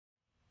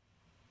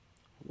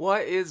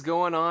What is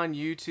going on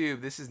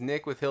YouTube? This is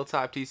Nick with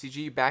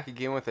Hilltoptcg back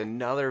again with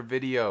another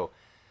video.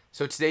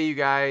 So today you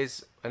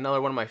guys, another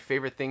one of my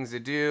favorite things to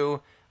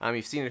do.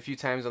 You've seen it a few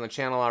times on the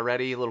channel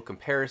already, a little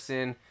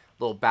comparison,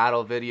 little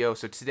battle video.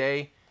 So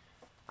today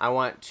I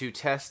want to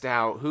test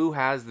out who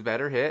has the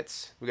better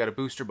hits. We got a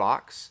booster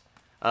box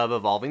of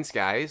Evolving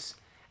Skies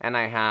and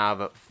I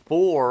have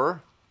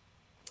 4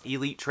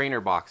 Elite Trainer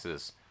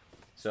boxes.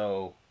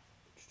 So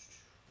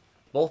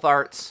both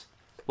arts,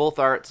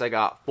 I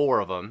got 4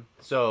 of them.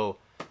 So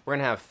we're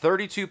gonna have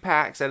 32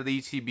 packs out of the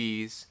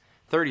ETBs,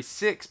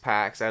 36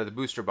 packs out of the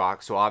booster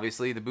box. So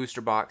obviously the booster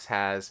box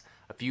has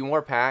a few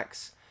more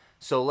packs.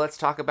 So let's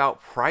talk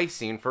about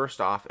pricing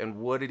first off, and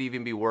would it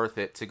even be worth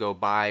it to go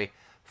buy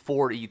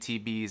 4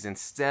 ETBs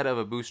instead of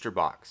a booster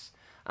box?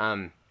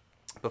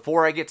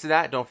 Before I get to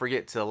that, don't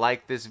forget to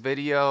like this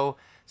video,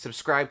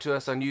 subscribe to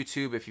us on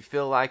YouTube if you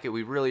feel like it.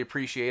 We really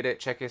appreciate it.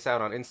 Check us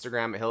out on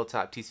Instagram at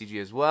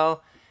Hilltoptcg as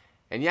well.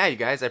 And yeah, you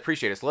guys, I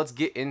appreciate it. So let's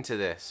get into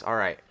this. All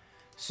right.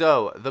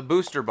 So the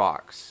booster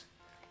box.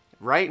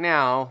 Right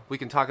now, we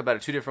can talk about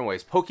it 2 different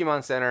ways.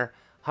 Pokemon Center,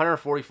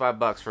 145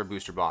 bucks for a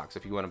booster box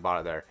if you want to buy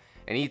it there.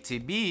 And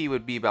ETB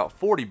would be about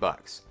 40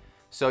 bucks.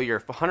 So you're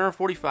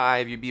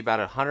 145, you'd be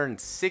about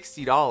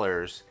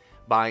 $160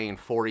 buying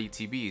 4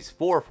 ETBs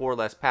for 4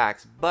 less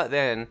packs. But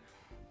then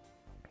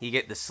you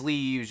get the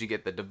sleeves, you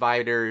get the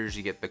dividers,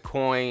 you get the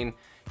coin,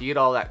 you get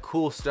all that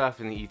cool stuff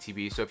in the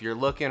ETB. So if you're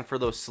looking for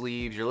those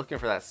sleeves, you're looking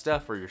for that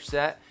stuff for your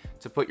set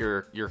to put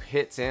your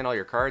hits in, all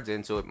your cards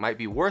in, so it might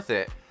be worth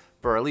it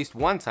for at least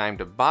one time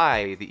to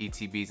buy the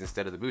ETBs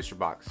instead of the booster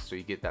box, so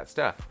you get that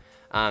stuff.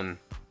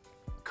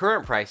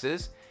 Current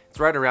prices, it's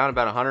right around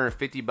about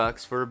 150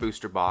 bucks for a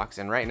booster box,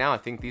 and right now I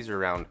think these are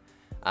around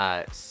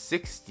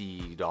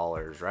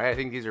 $60, right? I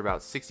think these are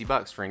about 60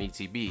 bucks for an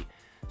ETB.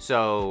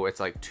 So it's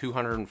like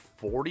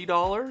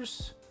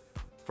 $240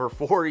 for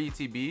 4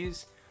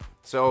 ETBs.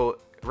 So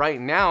right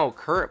now,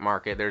 current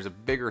market, there's a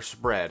bigger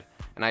spread,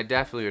 and I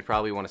definitely would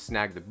probably want to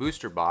snag the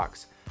booster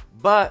box,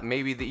 but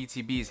maybe the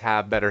ETBs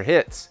have better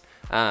hits.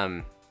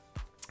 On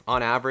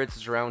average,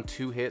 it's around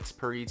 2 hits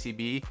per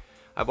ETB.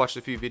 I've watched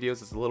a few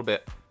videos, it's a little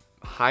bit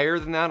higher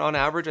than that on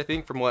average, I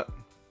think, from what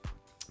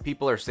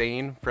people are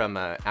saying from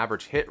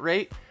average hit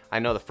rate. I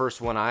know the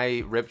first one I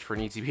ripped for an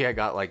ETB, I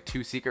got like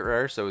 2 secret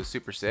rares, so it was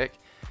super sick.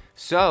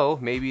 So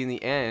maybe in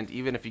the end,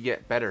 even if you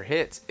get better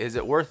hits, is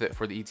it worth it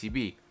for the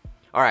ETB?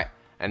 All right,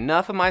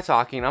 enough of my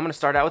talking. I'm gonna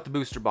start out with the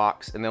booster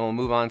box and then we'll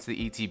move on to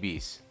the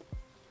ETBs.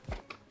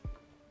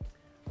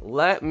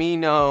 Let me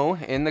know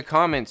in the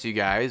comments, you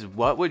guys,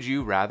 what would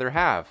you rather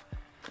have?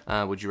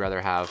 Would you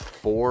rather have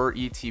 4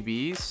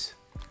 ETBs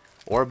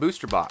or a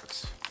booster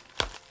box?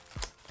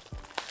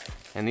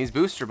 And these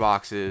booster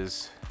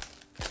boxes,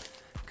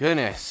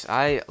 goodness,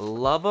 I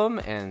love them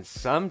and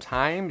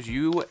sometimes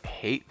you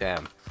hate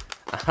them.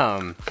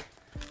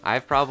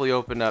 I've probably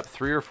opened up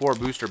 3 or 4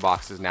 booster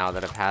boxes now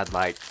that have had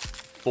like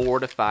 4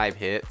 to 5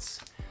 hits.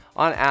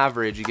 On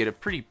average, you get a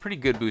pretty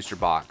good booster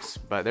box,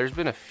 but there's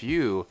been a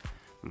few,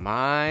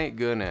 my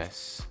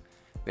goodness,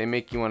 they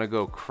make you want to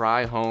go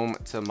cry home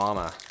to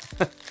mama.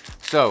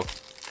 So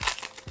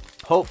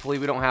hopefully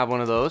we don't have one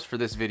of those for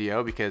this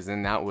video, because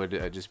then that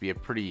would just be a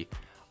pretty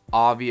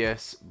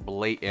obvious,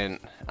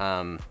 blatant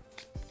ooh,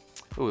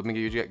 let me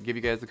give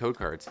you guys the code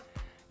cards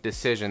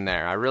decision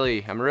there.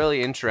 I'm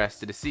really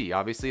interested to see.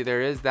 Obviously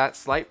there is that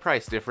slight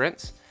price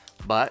difference,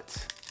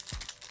 but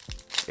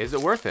is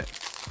it worth it?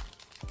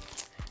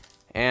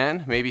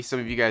 And maybe some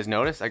of you guys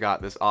noticed I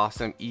got this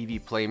awesome Eevee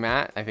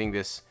playmat. I think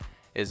this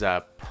is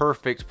a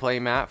perfect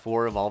playmat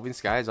for Evolving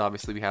Skies.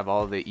 Obviously we have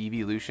all the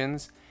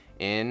evolutions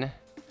in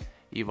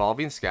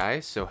Evolving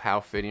Skies, so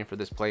how fitting for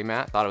this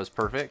playmat. Thought it was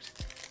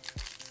perfect.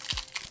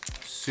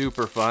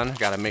 Super fun.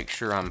 Gotta make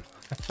sure I'm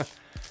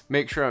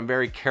I'm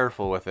very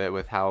careful with it,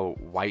 with how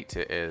white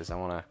it is. I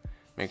want to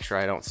make sure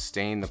I don't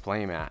stain the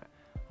playmat.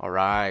 All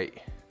right,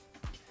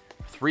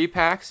 3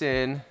 packs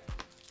in,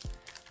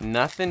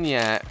 nothing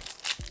yet.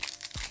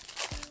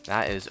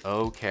 That is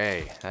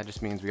okay. That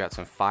just means we got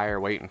some fire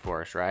waiting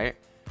for us, right?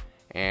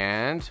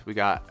 And we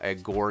got a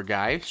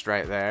Gorgeist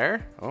right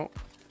there. Oh,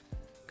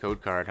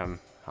 code card.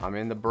 I'm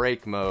in the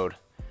break mode.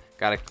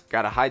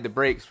 Gotta hide the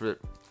breaks for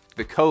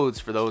the codes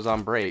for those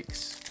on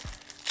breaks.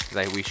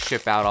 We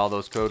ship out all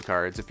those code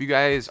cards. If you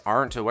guys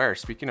aren't aware,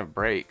 speaking of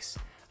breaks,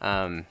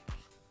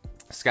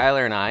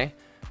 Skylar and I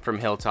from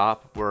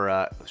Hilltop,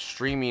 we're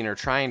streaming, or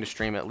trying to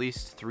stream, at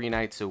least 3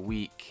 nights a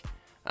week.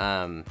 What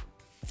am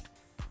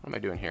I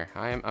doing here?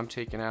 I'm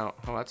taking out,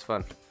 oh, that's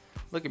fun.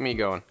 Look at me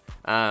going.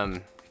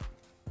 I'm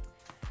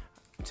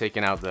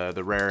taking out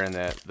the rare and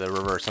the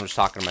reverse. I'm just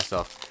talking to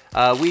myself.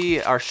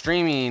 We are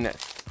streaming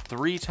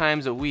 3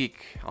 times a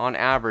week on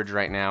average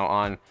right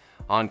now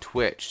on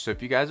Twitch. So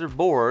if you guys are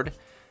bored,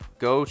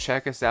 go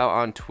check us out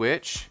on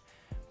Twitch.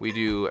 We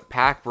do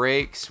pack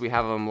breaks. We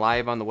have them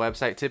live on the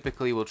website.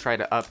 Typically, we'll try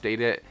to update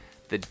it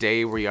the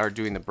day we are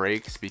doing the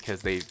breaks,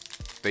 because they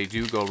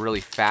do go really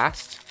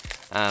fast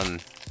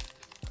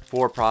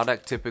for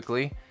product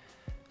typically.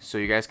 So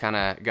you guys kind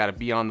of got to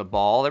be on the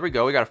ball. There we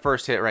go. We got a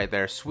first hit right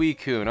there.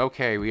 Suicune.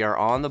 Okay, we are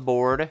on the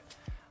board.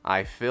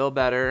 I feel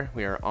better.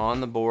 We are on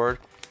the board.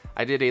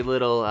 I did a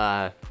little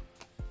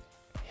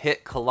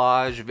hit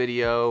collage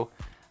video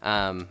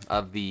of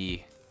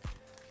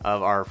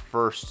our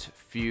first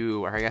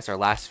few, or I guess our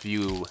last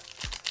few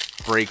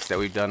breaks that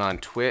we've done on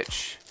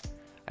Twitch.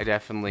 I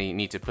definitely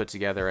need to put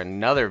together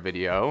another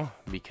video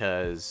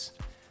because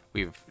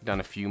we've done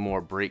a few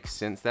more breaks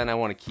since then. I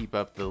want to keep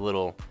up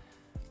the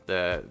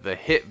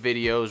hit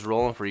videos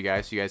rolling for you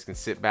guys, so you guys can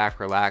sit back,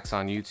 relax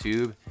on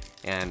YouTube,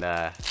 and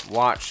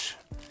watch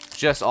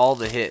just all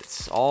the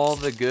hits, all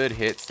the good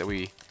hits that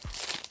we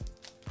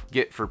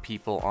get for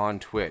people on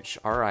Twitch.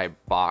 All right,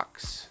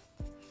 box.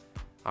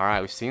 All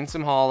right, we've seen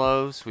some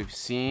holos. We've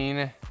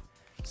seen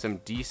some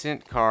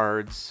decent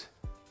cards.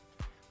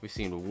 We've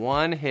seen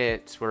one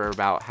hit. We're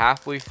about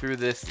halfway through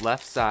this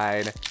left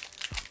side.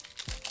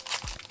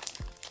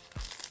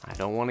 I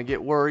don't want to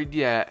get worried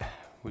yet.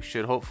 We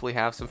should hopefully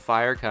have some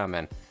fire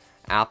coming.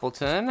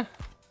 Appleton.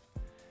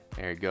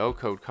 There you go,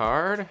 code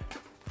card.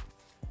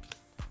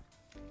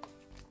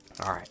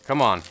 All right,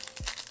 come on.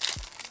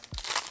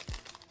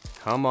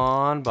 Come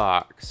on,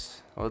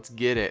 box. Let's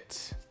get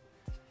it.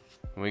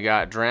 We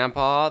got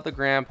Drampa the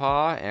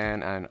Grandpa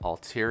and an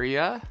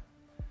Alteria.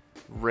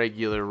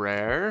 Regular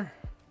rare.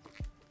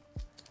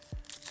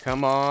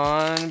 Come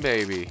on,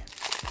 baby.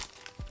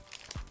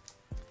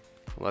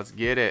 Let's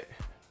get it.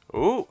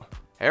 Ooh,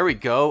 there we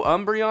go.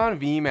 Umbreon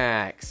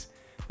VMAX.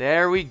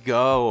 There we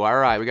go. All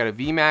right, we got a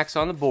VMAX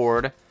on the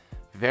board.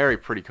 Very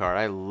pretty card.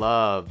 I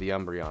love the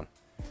Umbreon.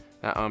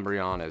 That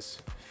Umbreon is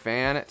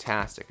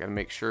fantastic. Gotta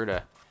make sure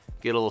to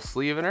get a little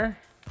sleeve in her.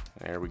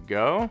 There we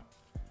go.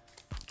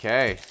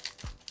 Okay.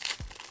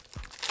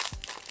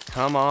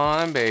 Come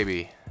on,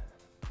 baby.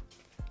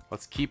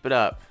 Let's keep it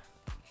up.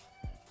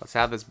 Let's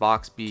have this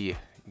box be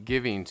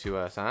giving to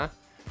us, huh?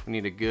 We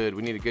need a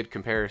good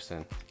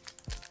comparison.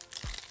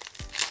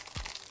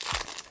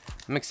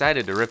 I'm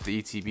excited to rip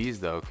the ETBs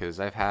though, because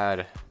I've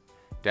had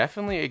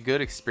definitely a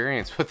good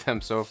experience with them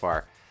so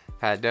far.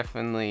 I've had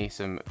definitely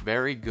some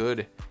very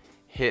good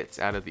hits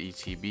out of the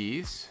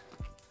ETBs.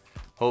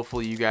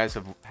 Hopefully you guys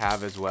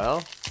have as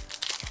well.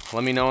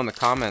 Let me know in the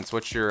comments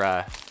what's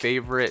your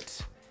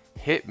favorite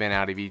hit been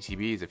out of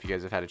ETBs, if you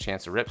guys have had a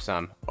chance to rip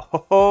some.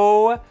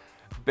 Oh,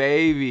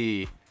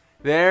 baby.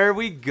 There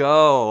we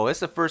go. This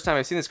is the first time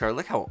I've seen this card.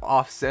 Look how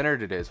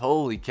off-centered it is.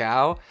 Holy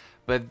cow.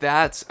 But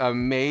that's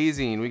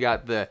amazing. We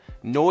got the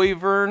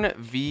Noivern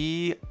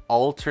V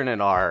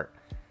alternate art.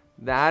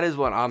 That is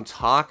what I'm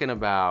talking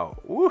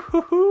about.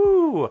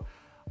 Woohoo!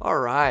 All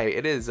right.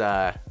 It is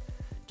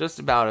just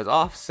about as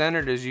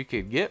off-centered as you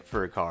could get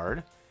for a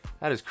card.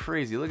 That is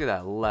crazy. Look at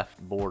that left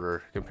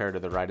border compared to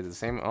the right. Is the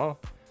same. Oh,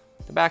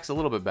 the back's a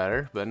little bit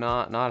better, but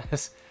not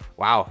as.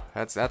 Wow,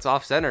 that's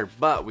off-centered.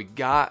 But we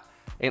got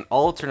an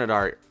alternate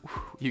art,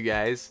 you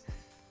guys.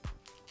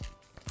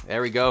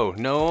 There we go.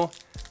 No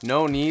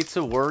need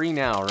to worry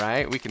now,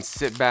 right? We can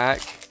sit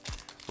back,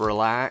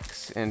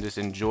 relax, and just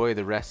enjoy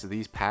the rest of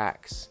these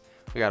packs.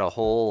 We got a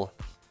whole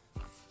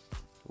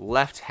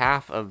left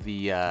half of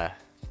the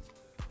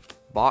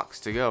box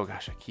to go.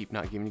 Gosh, I keep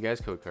not giving you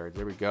guys code cards.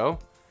 There we go.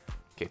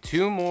 Okay,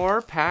 2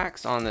 more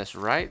packs on this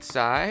right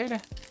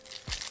side.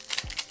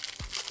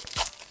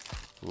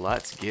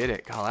 Let's get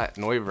it. God, that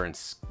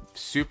Noivern's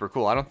super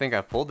cool. I don't think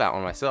I've pulled that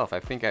one myself. I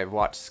think I've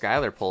watched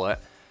Skylar pull it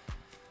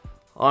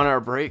on our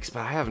breaks,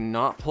 but I have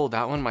not pulled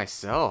that one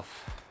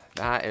myself.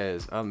 That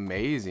is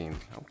amazing.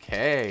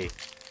 Okay,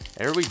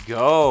 there we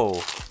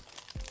go.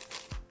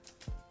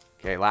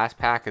 Okay, last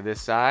pack of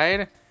this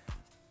side.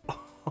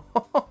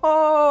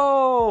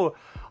 Oh,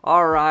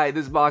 all right,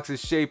 this box is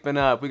shaping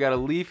up. We got a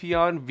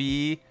Leafeon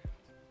V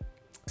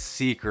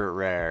secret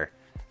rare.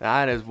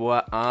 That is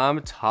what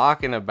I'm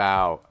talking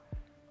about.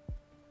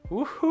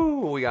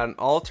 Woohoo! We got an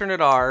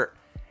alternate art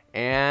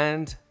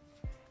and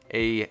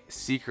a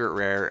secret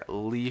rare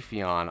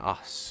Leafeon. Oh,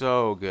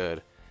 so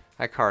good.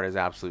 That card is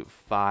absolute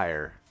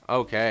fire.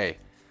 Okay.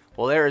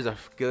 Well, there is a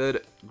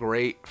good,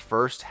 great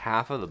first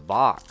half of the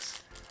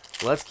box.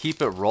 Let's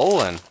keep it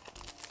rolling.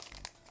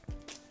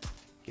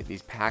 Get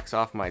these packs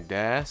off my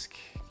desk.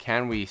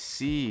 Can we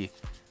see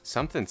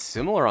something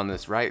similar on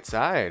this right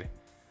side?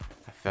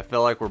 I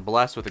feel like we're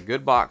blessed with a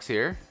good box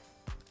here.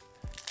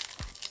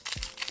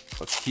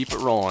 Let's keep it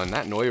rolling.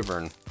 That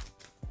Noivern.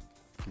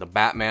 The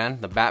Batman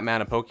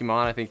of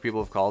Pokemon, I think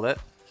people have called it.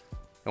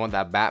 I want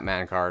that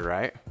Batman card,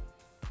 right?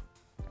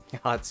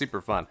 Oh, that's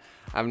super fun.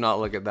 I've not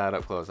looked at that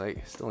up close. I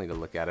still need to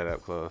look at it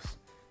up close.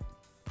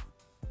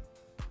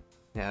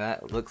 Yeah,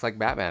 that looks like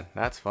Batman.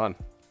 That's fun.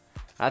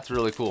 That's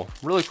really cool.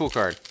 Really cool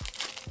card.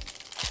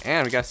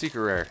 And we got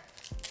secret rare.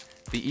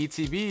 The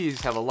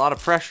ETBs have a lot of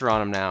pressure on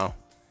them now.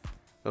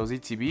 Those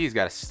ETBs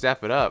got to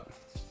step it up.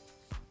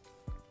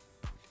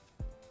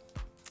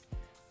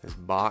 This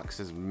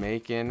box is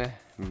making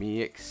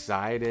me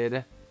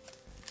excited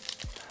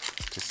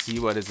to see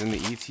what is in the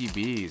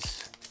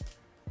ETBs.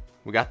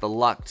 We got the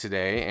luck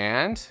today,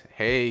 and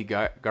hey,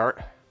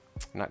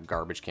 not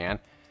garbage can,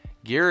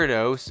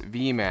 Gyarados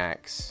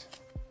VMAX.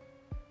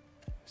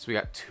 So we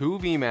got 2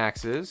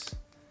 VMAXs.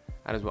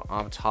 That is what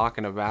I'm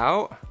talking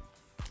about.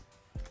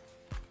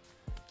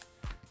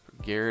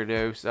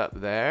 Gyarados up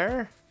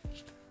there.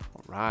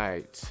 All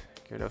right.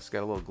 Gyarados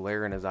got a little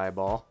glare in his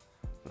eyeball.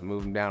 I'm gonna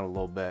move him down a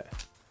little bit.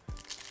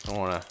 Don't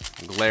want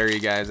to glare you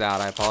guys out.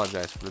 I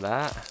apologize for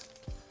that.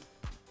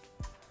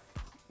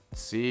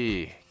 Let's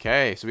see.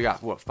 Okay, so we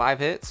got, what, 5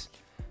 hits?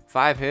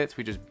 5 hits.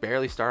 We just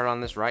barely started on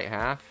this right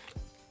half.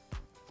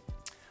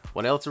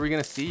 What else are we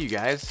going to see, you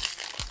guys?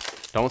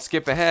 Don't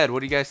skip ahead. What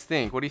do you guys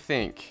think? What do you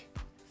think?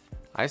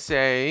 I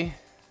say,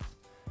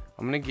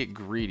 I'm going to get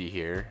greedy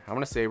here. I'm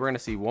going to say we're going to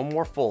see one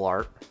more full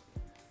art.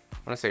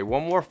 I'm going to say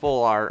one more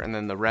full art, and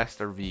then the rest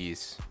are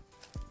Vs.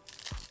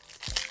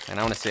 And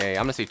I'm going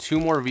to say 2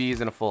 more Vs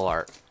and a full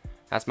art.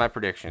 That's my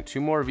prediction. 2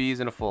 more Vs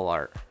and a full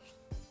art.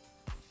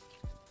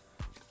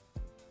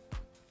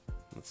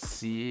 Let's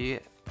see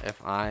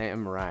if I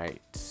am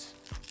right.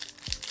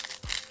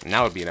 And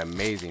that would be an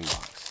amazing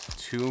box.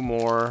 2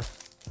 more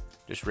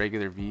just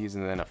regular Vs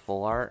and then a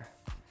full art.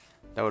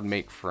 That would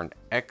make for an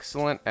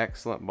excellent,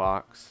 excellent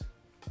box.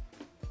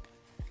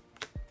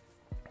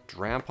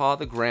 Grandpa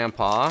the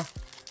Grandpa.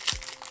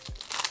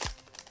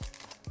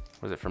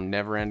 Was it from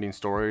Never Ending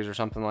Stories or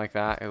something like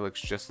that? It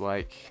looks just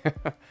like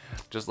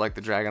just like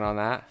the dragon on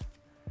that.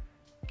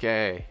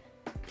 Okay.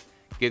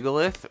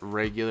 Gigalith,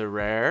 regular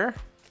rare.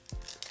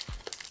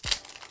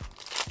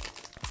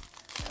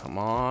 Come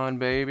on,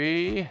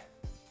 baby.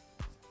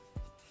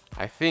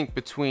 I think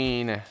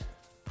between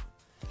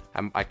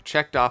I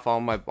checked off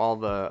I'll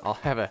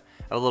have a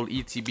little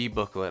ETB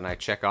booklet, and I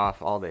check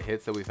off all the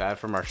hits that we've had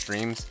from our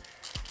streams.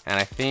 And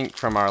I think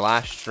from our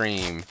last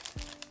stream,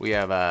 we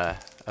have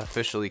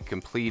officially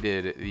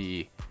completed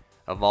the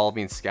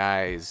Evolving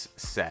Skies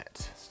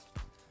set.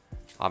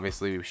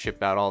 Obviously, we've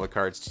shipped out all the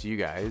cards to you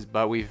guys,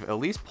 but we've at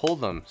least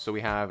pulled them, so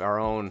we have our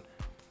own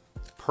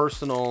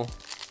personal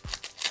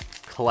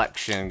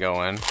collection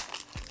going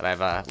that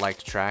I've liked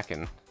to track.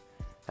 And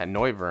that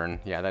Noivern,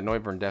 yeah, that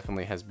Noivern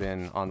definitely has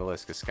been on the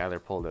list because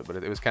Skylar pulled it, but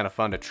it was kind of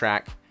fun to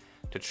track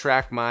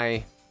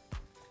my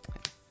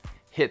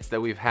hits that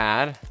we've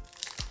had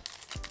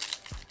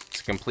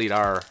to complete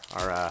our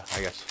I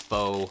guess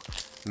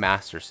faux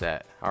master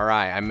set. All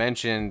right, I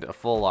mentioned a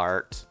full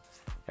art.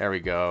 There we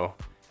go.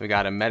 We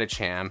got a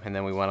Metacham, and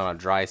then we went on a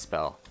dry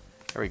spell.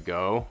 There we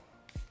go.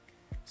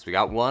 So we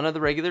got 1 of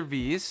the regular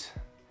Vs.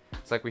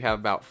 It's like we have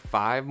about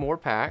 5 more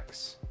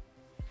packs.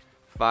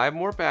 5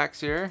 more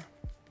packs here.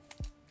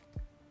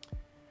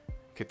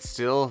 Could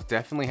still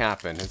definitely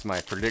happen. Is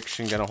my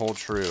prediction gonna hold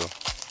true?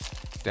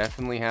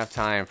 Definitely have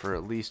time for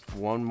at least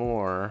 1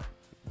 more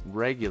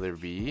regular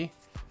V.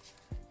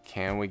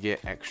 Can we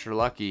get extra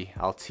lucky?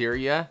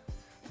 Altaria,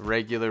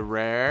 regular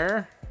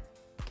rare.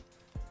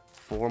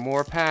 4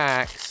 more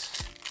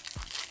packs.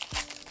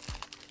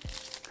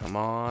 Come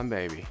on,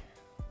 baby.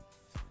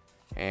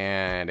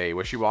 And a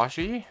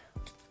wishy-washy.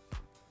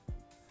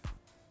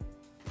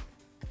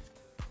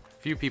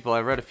 Few people,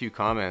 I've read a few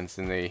comments,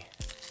 and they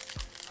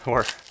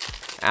were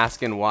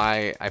asking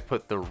why I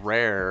put the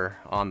rare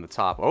on the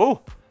top.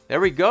 Oh, there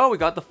we go. We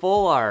got the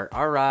full art.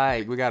 All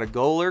right, we got a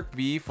Golurk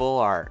V full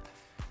art.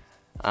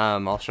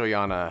 I'll show you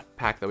on a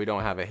pack that we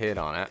don't have a hit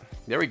on it.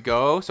 There we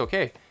go. So,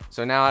 okay.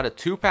 So now out of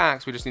 2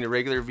 packs, we just need a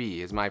regular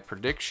V. Is my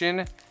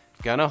prediction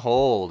gonna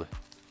hold?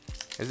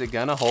 Is it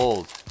gonna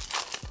hold?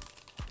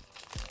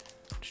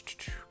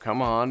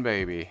 Come on,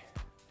 baby.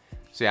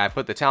 So yeah, I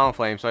put the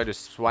Talonflame, so I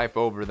just swipe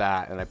over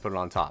that and I put it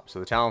on top. So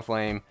the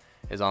Talonflame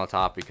is on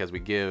top because we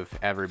give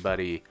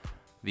everybody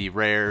the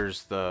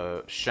rares,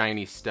 the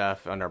shiny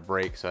stuff on our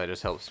break, so it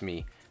just helps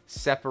me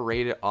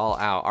separate it all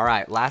out. All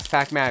right, last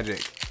pack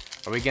magic.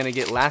 Are we gonna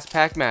get last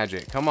pack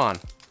magic? Come on.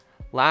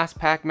 Last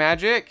pack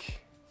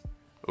magic.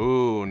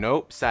 Ooh,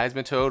 nope.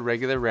 Seismitoad,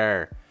 regular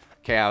rare.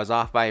 Okay, I was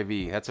off by a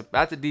V. That's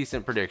a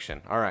decent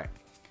prediction. All right.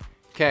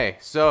 Okay,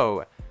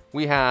 so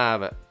we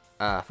have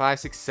 5,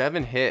 6,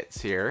 7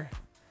 hits here.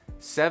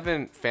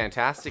 7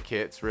 fantastic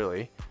hits,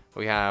 really.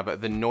 We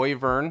have the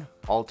Noivern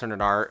alternate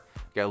art.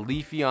 We got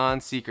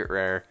Leafeon secret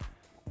rare.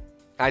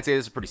 I'd say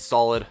this is a pretty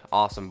solid,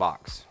 awesome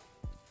box.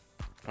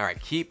 All right,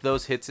 keep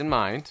those hits in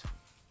mind.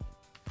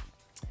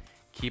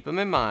 Keep them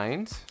in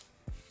mind.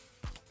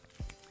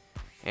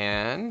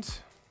 And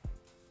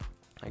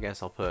I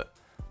guess I'll put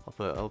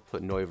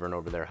Noivern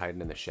over there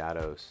hiding in the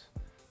shadows.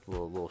 A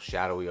little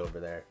shadowy over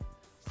there.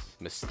 It's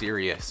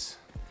mysterious.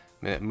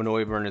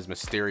 Noivern is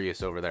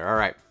mysterious over there. All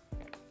right.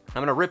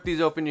 I'm gonna rip these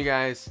open, you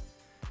guys.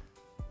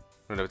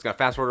 It's gonna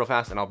fast forward real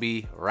fast, and I'll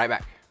be right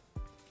back.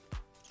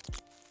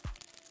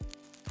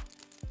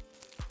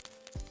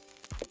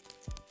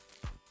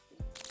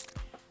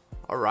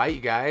 All right, you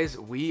guys,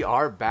 we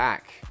are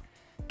back.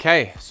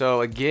 Okay,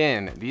 so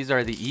again, these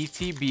are the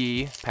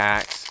ETB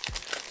packs.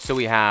 So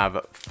we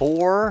have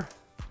 4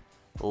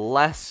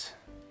 less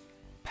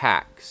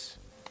packs.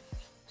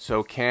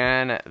 So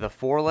can the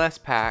 4 less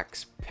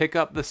packs pick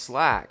up the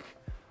slack,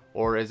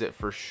 or is it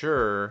for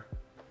sure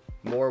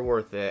more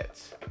worth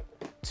it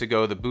to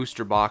go the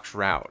booster box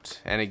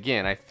route? And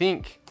again, I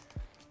think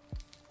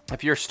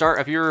if you're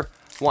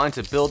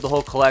wanting to build the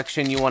whole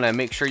collection, you want to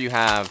make sure you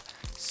have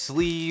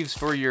sleeves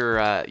for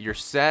your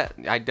set,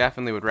 I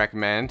definitely would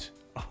recommend.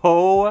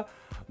 Oh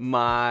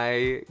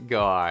my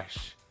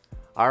gosh.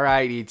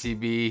 Alright,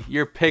 ETB,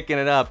 you're picking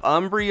it up.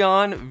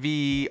 Umbreon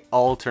V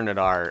alternate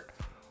art.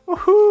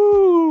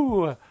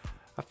 Woohoo!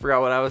 I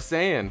forgot what I was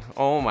saying.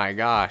 Oh my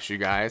gosh, you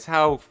guys.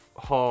 How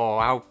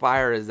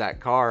fire is that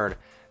card?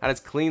 That is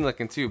clean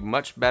looking too.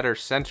 Much better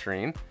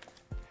centering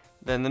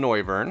than the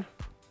Noivern.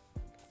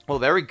 Well,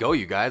 there we go,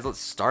 you guys. Let's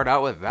start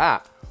out with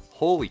that.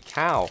 Holy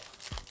cow.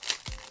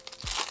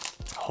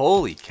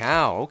 Holy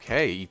cow.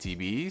 Okay,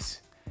 ETBs.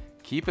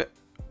 Keep it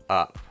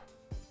up.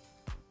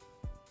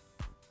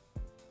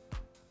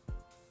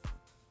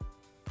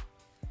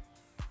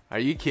 Are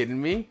you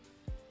kidding me?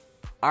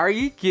 Are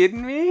you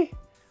kidding me?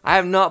 I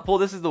have not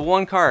pulled. This is the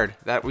one card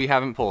that we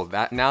haven't pulled.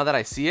 Now that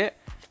I see it,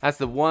 that's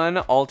the one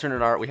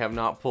alternate art we have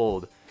not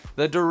pulled.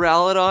 The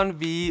Duraludon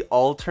V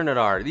alternate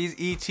art. These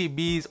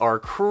ETBs are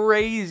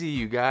crazy,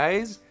 you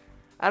guys.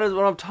 That is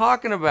what I'm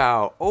talking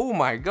about. Oh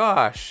my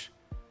gosh.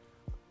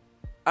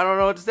 I don't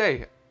know what to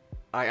say.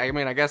 I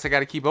mean, I guess I got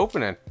to keep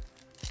opening.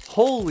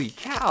 Holy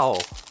cow.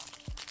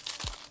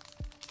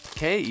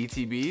 Okay,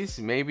 ETBs.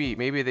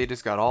 Maybe they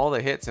just got all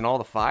the hits and all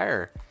the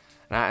fire.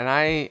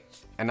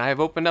 And I've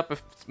opened up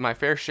my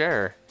fair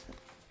share,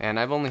 and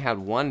I've only had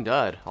one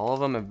dud. All of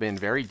them have been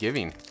very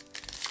giving.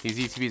 These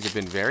ETBs have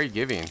been very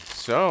giving.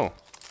 So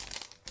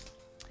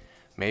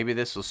maybe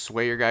this will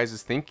sway your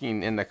guys'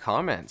 thinking in the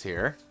comments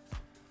here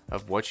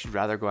of what you'd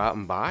rather go out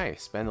and buy.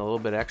 Spend a little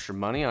bit extra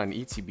money on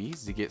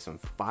ETBs to get some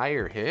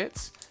fire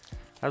hits.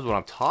 That's what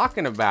I'm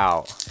talking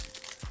about.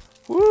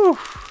 Woo!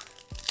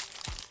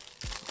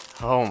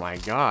 Oh my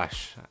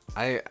gosh.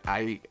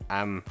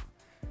 I'm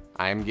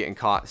getting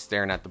caught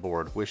staring at the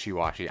board.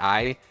 Wishy-washy.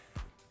 I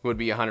would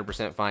be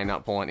 100% fine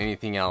not pulling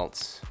anything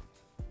else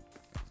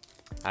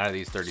out of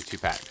these 32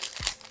 packs.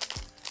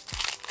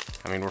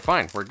 I mean, we're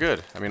fine. We're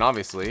good. I mean,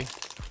 obviously,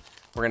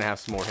 we're going to have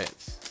some more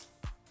hits,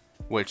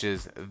 which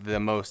is the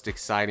most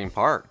exciting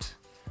part.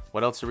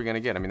 What else are we going to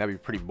get? I mean, that'd be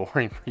pretty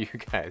boring for you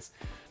guys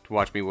to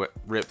watch me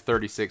rip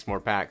 36 more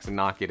packs and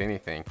not get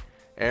anything.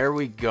 There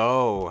we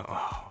go.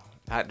 Oh,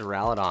 that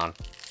Duraludon.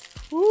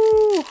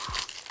 Woo!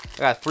 I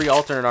got 3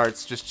 alternate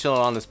arts just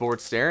chilling on this board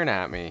staring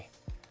at me.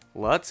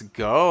 Let's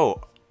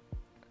go.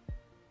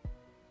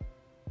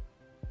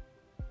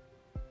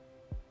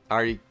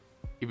 Are you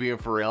being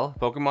for real,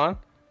 Pokemon?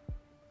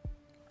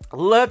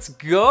 Let's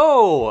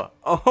go.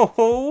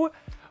 Oh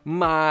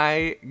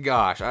my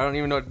gosh. I don't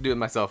even know what to do with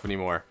myself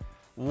anymore.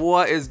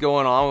 What is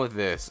going on with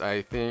this?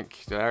 I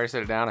think, did I already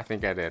set it down? I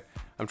think I did.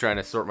 I'm trying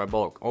to sort my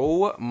bulk.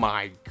 Oh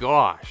my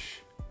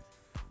gosh.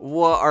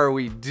 What are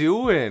we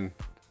doing?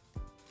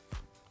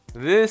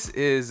 This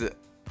is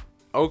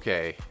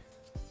okay.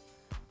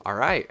 All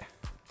right.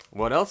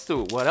 What else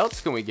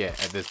can we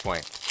get at this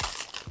point?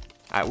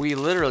 We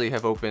literally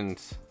have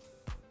opened.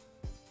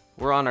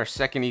 We're on our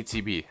second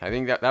ETB. I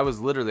think that was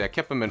literally, I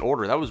kept them in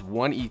order. That was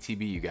one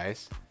ETB, you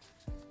guys.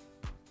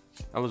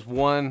 That was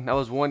one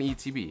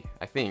ETB,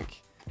 I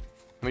think.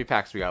 How many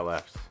packs we got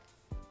left?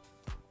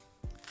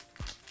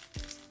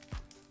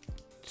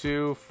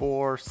 2,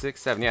 4,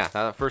 6, 7. Yeah,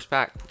 that first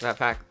pack,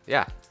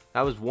 yeah,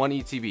 that was one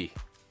ETB.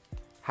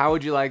 How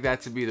would you like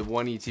that to be the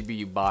one ETB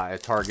you bought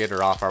at Target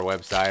or off our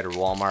website or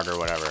Walmart or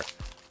whatever?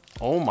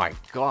 Oh my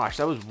gosh,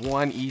 that was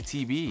one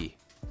ETB.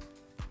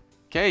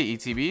 Okay,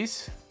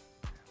 ETBs,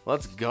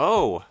 let's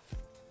go.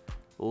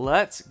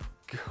 Let's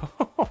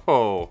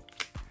go.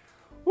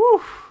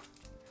 Woo.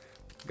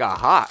 Got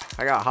hot.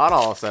 I got hot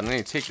all of a sudden. I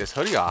need to take this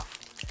hoodie off.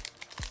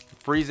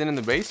 Freezing in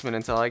the basement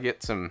until I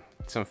get some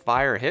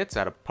fire hits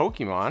out of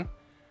Pokemon.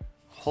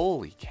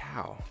 Holy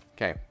cow.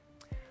 Okay.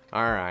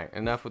 All right.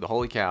 Enough with the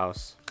holy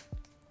cows.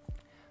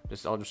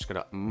 I'm just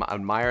gonna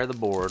admire the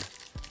board.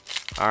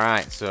 All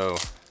right. So,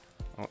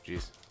 oh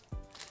jeez.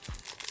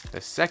 The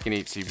second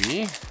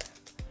ETB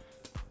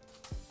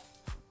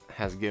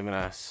has given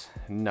us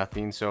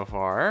nothing so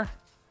far.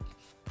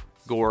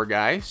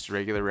 Gourgeist,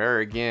 regular rare.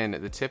 Again,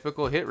 the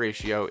typical hit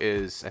ratio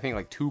is, I think,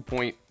 like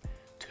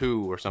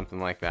 2.2 or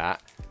something like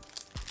that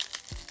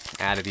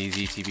out of these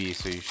ETBs,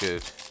 so you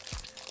should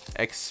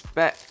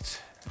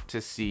expect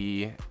to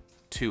see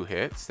 2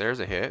 hits.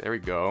 There's a hit. There we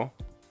go.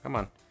 Come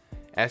on.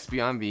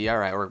 Espeon V. All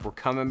right, we're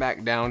coming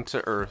back down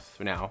to earth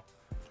now.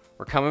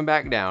 We're coming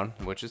back down,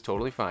 which is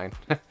totally fine.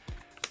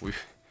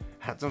 We've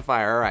had some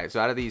fire. All right, so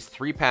out of these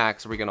 3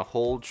 packs, we're going to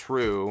hold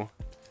true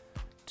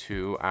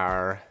to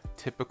our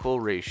typical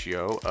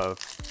ratio of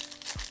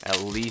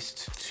at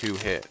least 2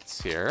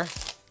 hits here.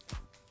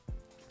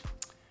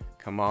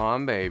 Come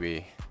on,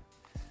 baby.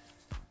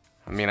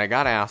 I mean, I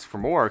gotta ask for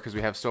more because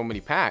we have so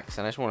many packs,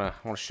 and I just want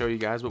to show you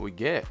guys what we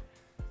get.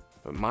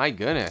 But my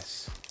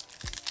goodness,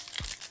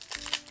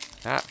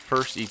 that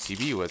first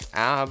ETB was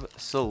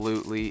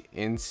absolutely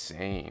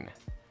insane.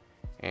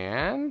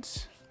 And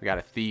we got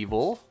a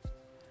Thievul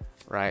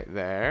right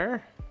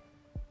there.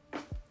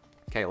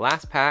 Okay,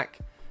 last pack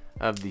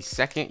of the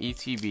second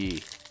ETB.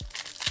 These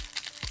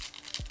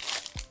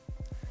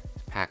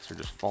packs are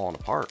just falling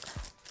apart.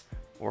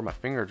 Or my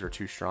fingers are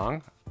too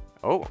strong.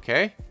 Oh,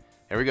 okay.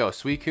 There we go.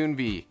 Suicune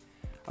V.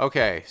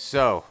 Okay,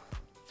 so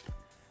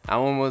that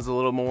one was a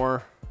little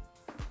more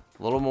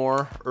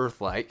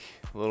Earth-like,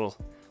 a little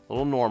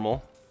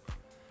normal.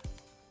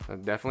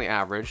 Definitely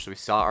average. So we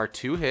saw our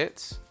 2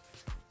 hits.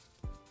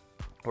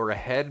 We're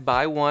ahead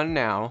by 1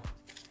 now.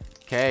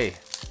 Okay,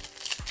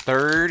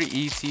 3rd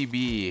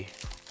ETB.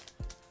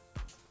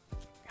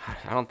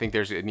 I don't think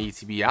there's an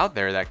ETB out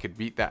there that could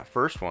beat that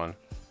first one.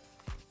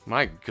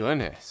 My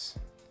goodness.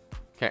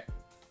 Okay,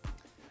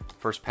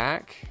 first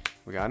pack,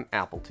 we got an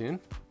Appletoon.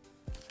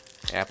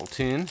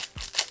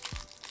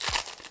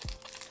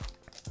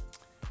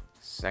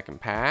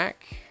 Second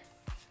pack,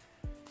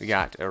 we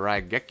got a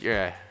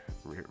Raigeki.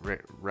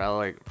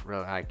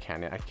 I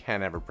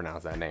can't ever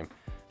pronounce that name.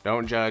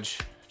 Don't judge,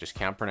 just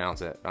can't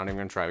pronounce it. Not even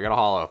gonna try. We got a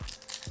holo.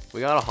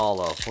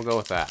 We'll go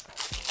with that.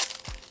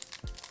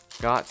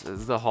 Got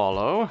the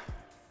holo.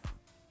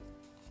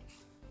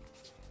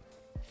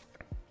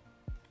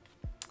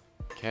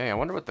 Okay, I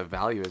wonder what the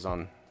value is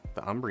on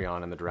the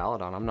Umbreon and the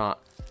Duraludon. I'm not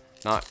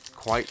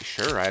quite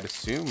sure. I'd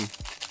assume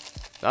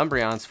the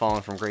Umbreon's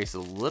fallen from grace a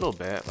little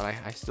bit, but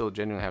I still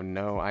genuinely have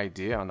no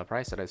idea on the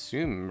price. I'd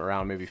assume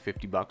around maybe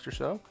 50 bucks or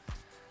so.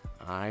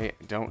 I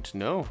don't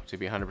know, to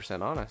be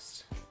 100%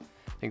 honest.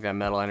 I think that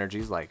Metal Energy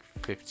is like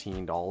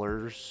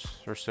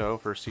 $15 or so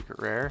for a secret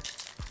rare.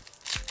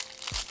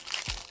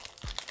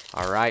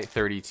 All right,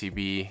 30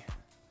 TB.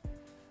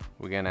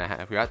 We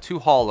got 2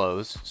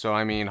 holos, so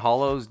I mean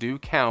holos do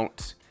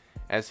count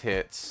as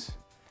hits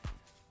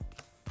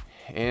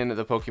in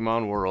the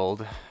Pokemon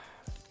world.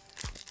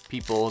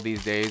 People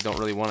these days don't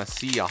really want to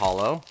see a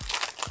holo.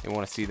 They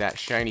want to see that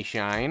shiny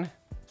shine.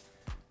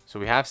 So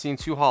we have seen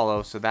 2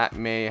 holos, so that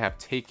may have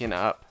taken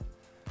up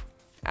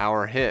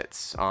our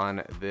hits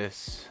on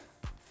this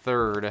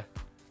 3rd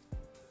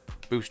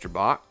booster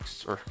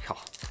box, or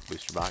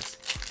booster box,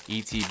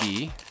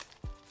 ETB.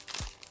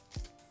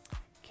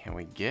 Can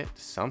we get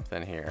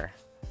something here?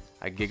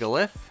 A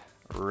Gigalith,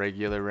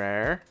 regular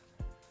rare.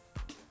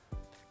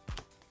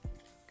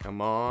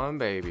 Come on,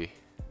 baby.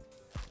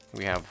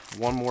 We have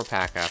 1 more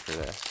pack after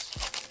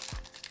this.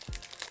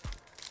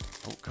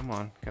 Oh, come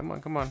on.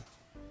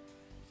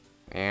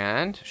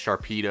 And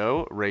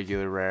Sharpedo,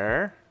 regular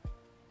rare.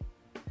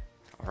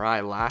 All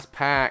right, last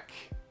pack.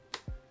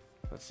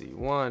 Let's see,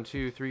 1,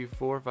 2, 3,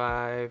 4,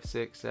 5,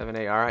 6, 7,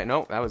 8. All right,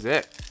 nope, that was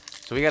it.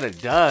 So we got a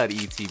dud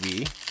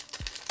ETB.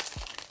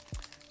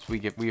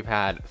 We've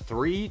had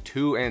 3,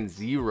 2, and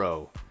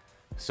 0.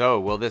 So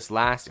will this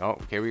last? Oh,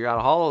 okay, we got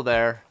a holo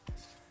there.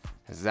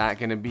 Is that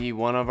going to be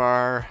one of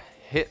our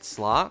hit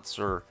slots,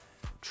 or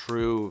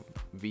true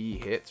V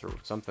hits, or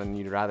something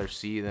you'd rather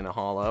see than a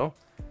holo?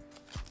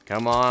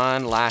 Come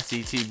on, last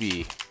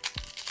ETB.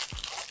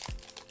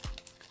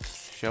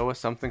 Show us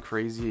something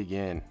crazy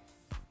again.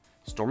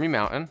 Stormy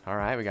Mountain. All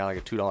right, we got like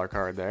a $2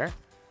 card there.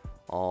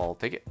 I'll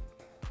take it.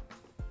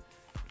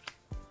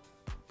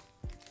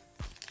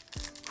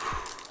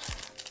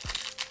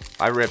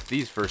 If I ripped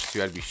these first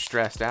 2, I'd be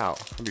stressed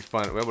out. It'd be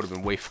fun. It would have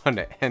been way fun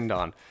to end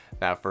on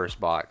that first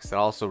box. That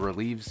also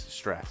relieves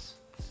stress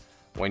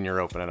when you're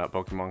opening up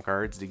Pokemon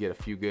cards, to get a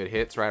few good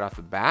hits right off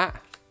the bat.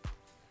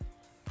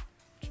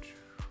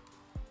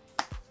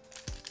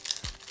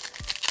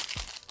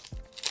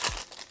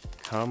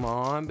 Come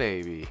on,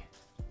 baby.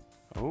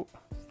 Oh,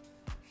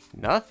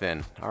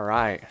 nothing. All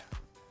right.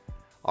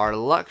 Our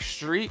luck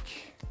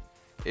streak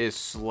is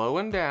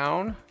slowing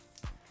down.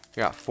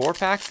 We got 4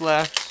 packs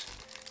left.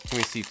 And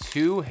we see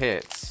 2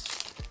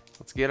 hits.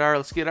 Let's get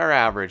our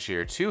average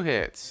here. 2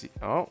 hits.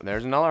 Oh,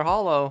 there's another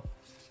holo.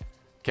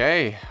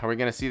 Okay, are we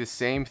gonna see the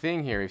same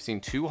thing here? We've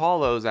seen 2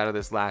 holos out of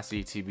this last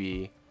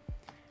ETB.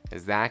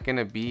 Is that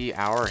gonna be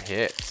our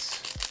hits?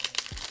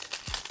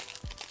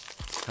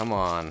 Come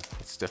on,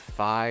 let's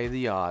defy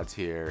the odds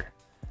here.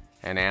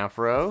 An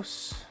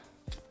Ampharos.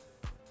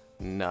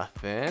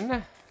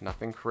 Nothing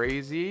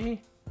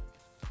crazy.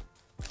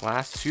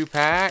 Last 2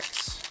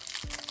 packs.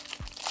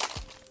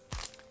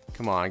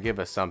 Come on, give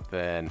us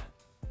something.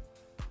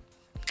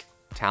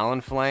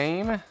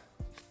 Talonflame.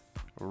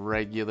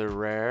 Regular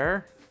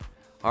rare.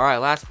 All right,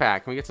 last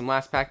pack. Can we get some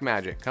last pack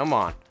magic? Come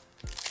on.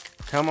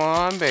 Come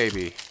on,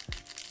 baby.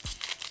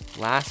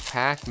 Last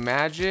pack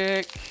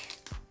magic.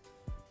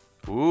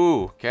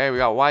 Ooh, okay, we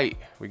got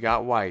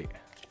white.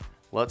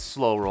 Let's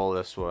slow roll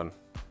this one.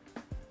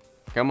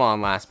 Come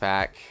on, last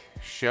pack.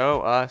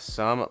 Show us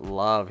some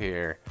love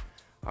here.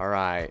 All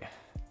right.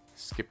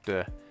 Skip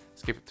the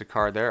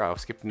card there. Oh,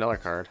 skipped another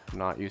card. I'm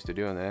not used to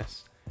doing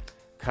this.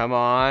 Come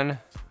on.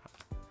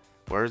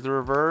 Where's the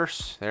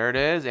reverse? There it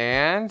is.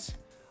 And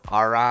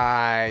all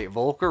right,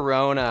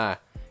 Volcarona.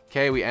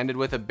 Okay, we ended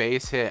with a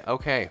base hit.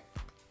 Okay.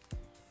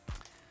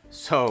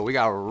 So we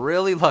got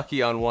really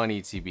lucky on 1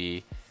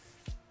 ETB.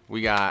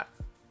 We got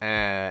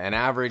an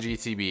average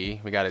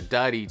ETB. We got a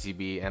dud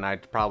ETB, and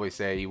I'd probably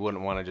say you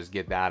wouldn't want to just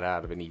get that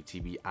out of an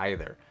ETB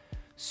either.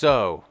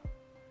 So,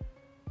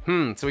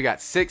 so we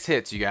got 6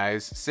 hits, you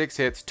guys. 6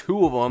 hits,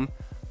 2 of them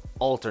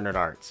alternate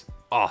arts.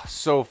 Oh,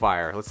 so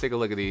fire. Let's take a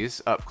look at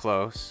these up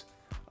close.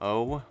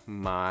 Oh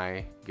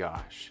my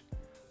gosh.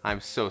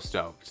 I'm so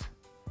stoked.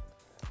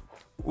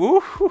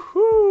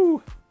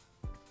 Woo-hoo-hoo!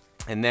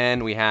 And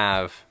then we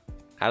have,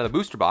 out of the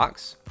booster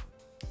box,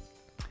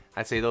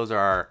 I'd say those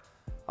are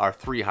our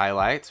 3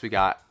 highlights. We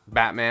got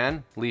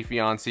Batman,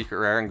 Leafeon, Secret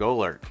Rare, and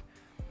Golurk.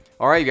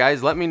 Alright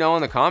guys, let me know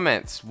in the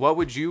comments, what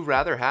would you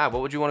rather have?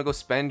 What would you want to go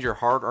spend your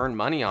hard-earned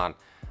money on?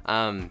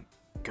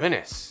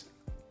 Goodness,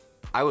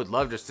 I would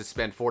love just to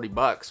spend 40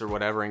 bucks or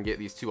whatever and get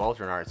these 2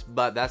 alternate arts,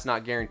 but that's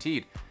not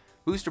guaranteed.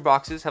 Booster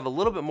boxes have a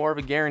little bit more of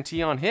a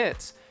guarantee on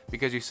hits,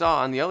 because you saw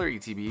on the other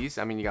ETBs,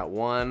 I mean, you got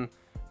 1,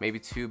 maybe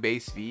 2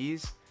 base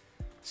Vs.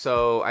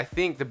 So I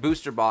think the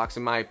booster box,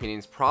 in my opinion,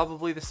 is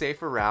probably the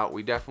safer route.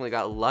 We definitely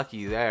got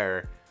lucky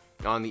there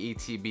on the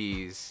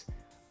ETBs.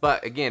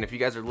 But again, if you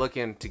guys are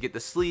looking to get the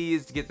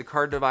sleeves, to get the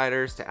card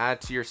dividers, to add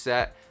to your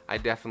set, I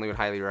definitely would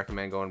highly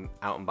recommend going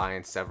out and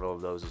buying several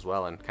of those as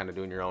well and kind of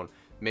doing your own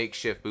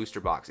makeshift booster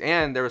box.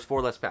 And there was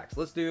 4 less packs.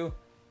 Let's do,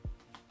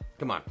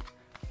 come on,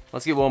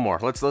 let's get one more.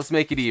 Let's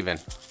make it even.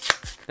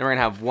 Then we're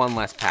gonna have 1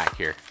 less pack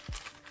here.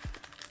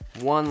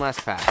 1 less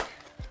pack.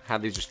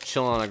 Have these just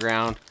chilling on the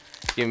ground,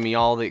 giving me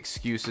all the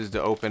excuses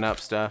to open up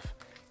stuff.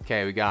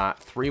 Okay, we got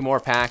 3 more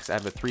packs. I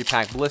have a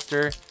 3-pack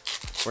blister.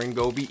 We're gonna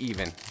go be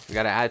even. We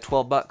gotta add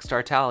 12 bucks to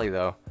our tally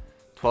though.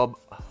 12.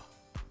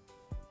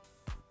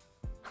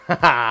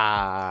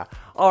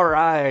 All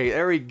right,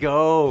 there we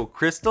go.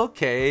 Crystal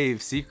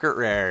Cave, Secret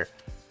Rare.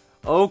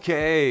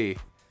 Okay,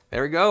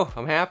 there we go.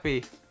 I'm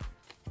happy.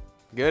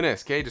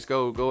 Goodness, okay, just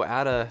go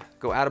add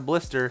a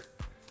blister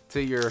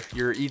to your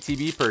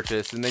ETB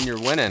purchase, and then you're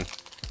winning.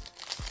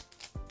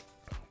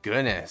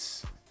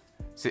 Goodness.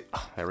 See,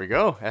 oh, there we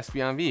go.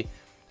 SB on V.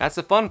 That's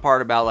the fun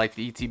part about like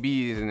the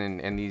ETBs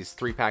and these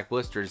 3-pack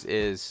blisters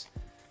is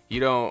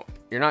you're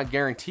not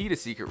guaranteed a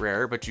secret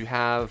rare, but you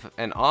have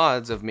an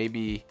odds of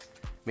maybe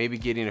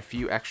getting a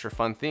few extra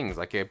fun things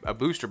like a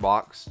booster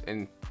box,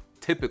 and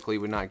typically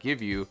would not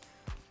give you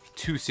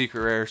 2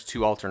 secret rares,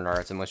 2 alternate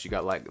arts unless you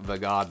got like the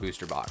God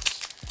booster box.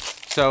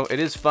 So it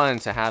is fun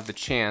to have the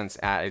chance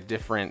at a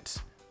different.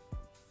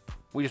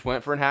 We just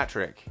went for a hat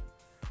trick.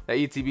 That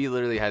ETB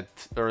literally had,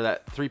 or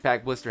that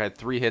 3-pack blister had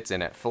 3 hits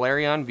in it.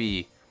 Flareon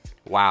V.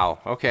 Wow,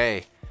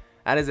 okay.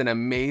 That is an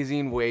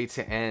amazing way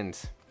to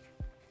end.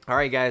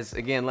 Alright guys,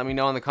 again, let me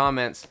know in the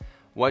comments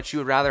what you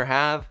would rather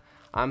have.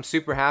 I'm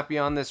super happy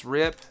on this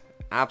rip.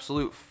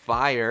 Absolute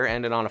fire.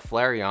 Ended on a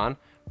Flareon.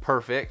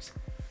 Perfect.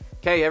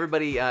 Okay,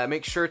 everybody,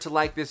 make sure to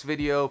like this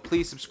video.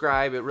 Please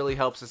subscribe. It really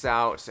helps us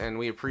out, and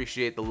we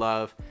appreciate the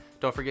love.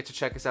 Don't forget to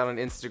check us out on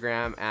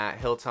Instagram at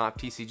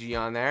Hilltoptcg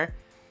on there.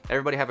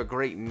 Everybody have a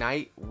great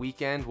night,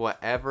 weekend,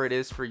 whatever it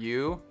is for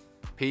you.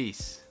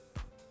 Peace.